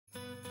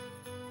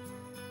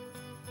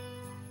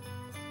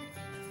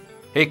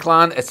Hey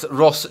clan, it's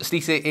Ross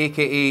Stisi,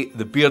 aka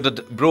the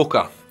Bearded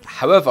Broker.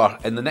 However,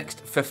 in the next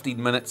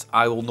 15 minutes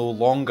I will no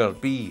longer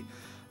be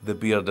the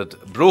Bearded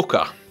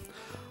Broker.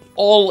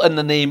 All in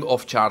the name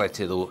of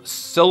charity though.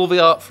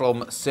 Sylvia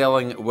from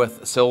Selling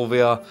with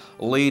Sylvia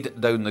laid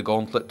down the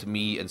gauntlet to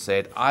me and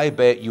said, I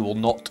bet you will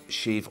not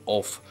shave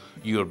off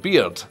your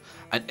beard.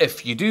 And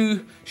if you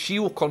do, she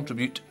will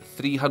contribute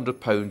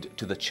 £300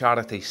 to the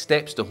charity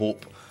Steps to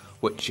Hope,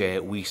 which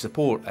we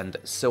support. And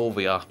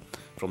Sylvia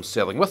from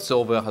Selling with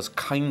Sylvia has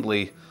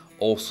kindly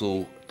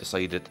also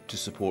decided to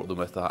support them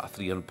with a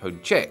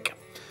 £300 cheque.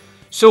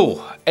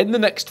 So, in the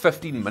next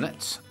 15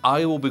 minutes,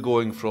 I will be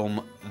going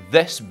from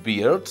this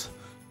beard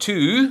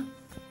to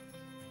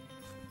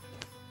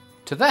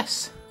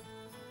this.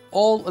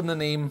 All in the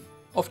name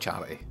of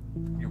charity.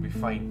 You'll be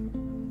fine.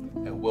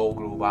 It will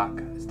grow back.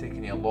 It's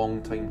taken you a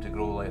long time to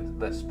grow like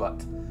this,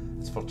 but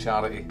it's for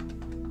charity.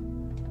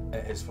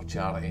 It is for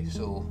charity,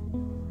 so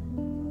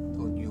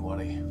don't you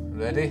worry.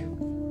 Ready?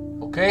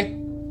 Okay?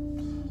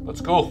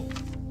 Let's go.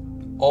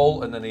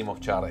 All in the name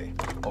of charity,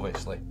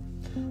 obviously.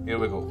 Here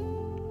we go.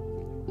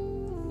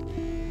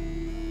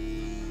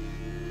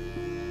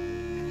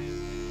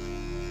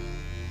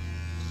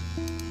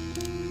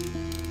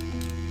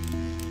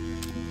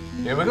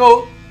 Here we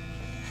go.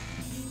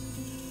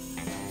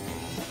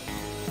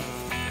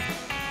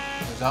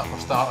 How's that for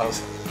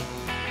starters?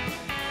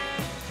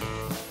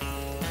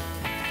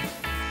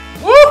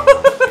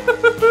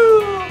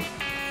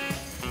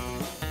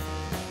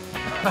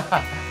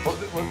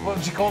 what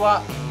did you call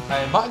that?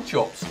 Mutton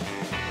chops.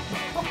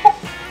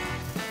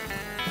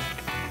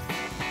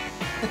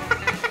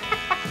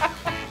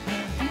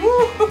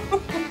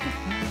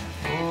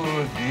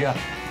 Oh dear.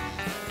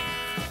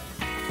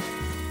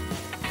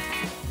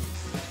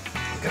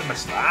 Look at the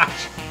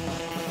moustache.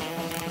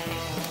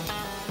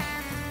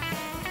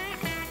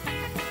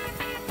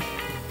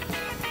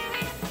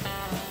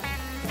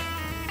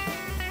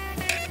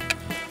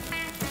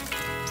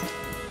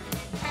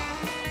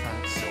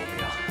 Thanks,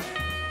 Sylvia.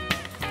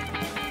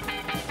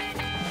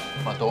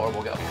 My daughter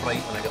will get a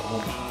fright when I get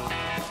home.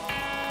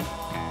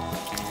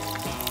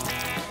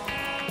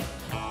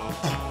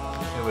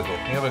 Here we go,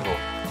 here we go.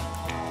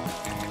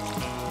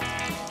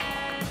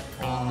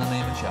 All in the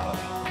name of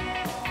charity.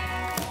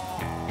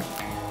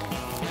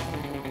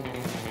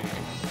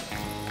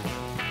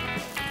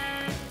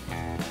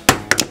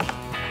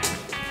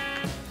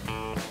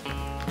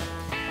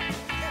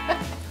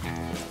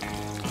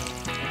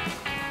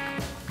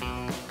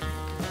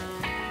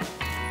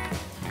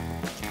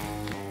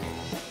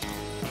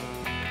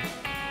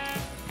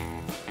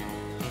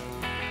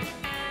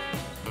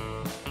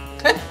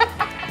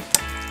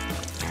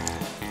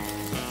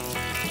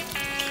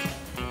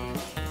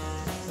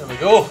 There we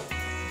go.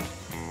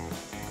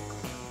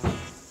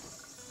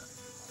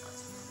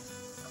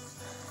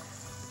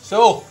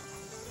 So,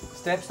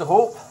 Steps to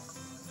Hope.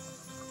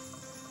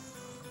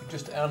 You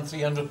just earned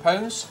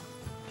 £300.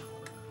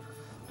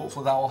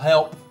 Hopefully that will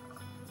help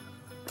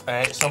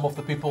some of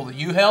the people that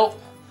you help.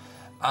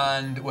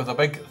 And with a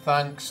big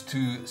thanks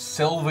to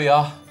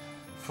Sylvia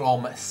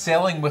from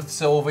Selling with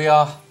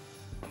Sylvia.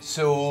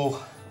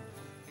 So,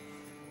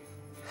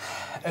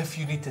 if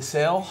you need to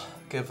sell,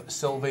 give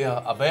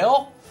Sylvia a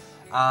bell.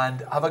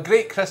 And have a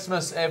great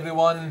Christmas,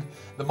 everyone.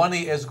 The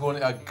money is going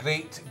to a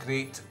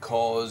great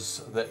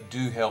cause that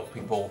do help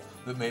people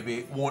that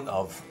maybe won't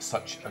have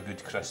such a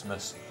good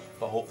Christmas,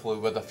 but hopefully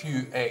with a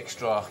few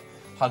extra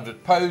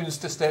 £100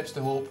 to Steps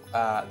to Hope,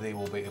 they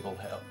will be able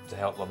to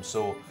help them.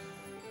 So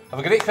have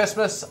a great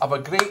Christmas, have a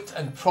great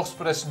and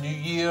prosperous new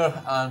year,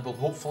 and we'll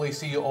hopefully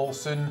see you all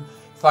soon.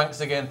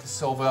 Thanks again to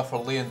Sylvia for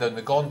laying down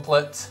the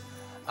gauntlet,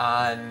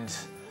 and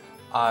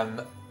I'm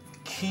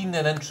keen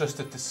and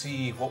interested to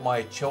see what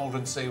my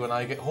children say when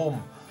I get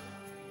home.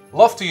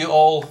 Love to you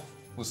all.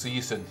 We'll see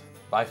you soon.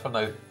 Bye for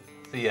now.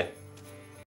 See ya.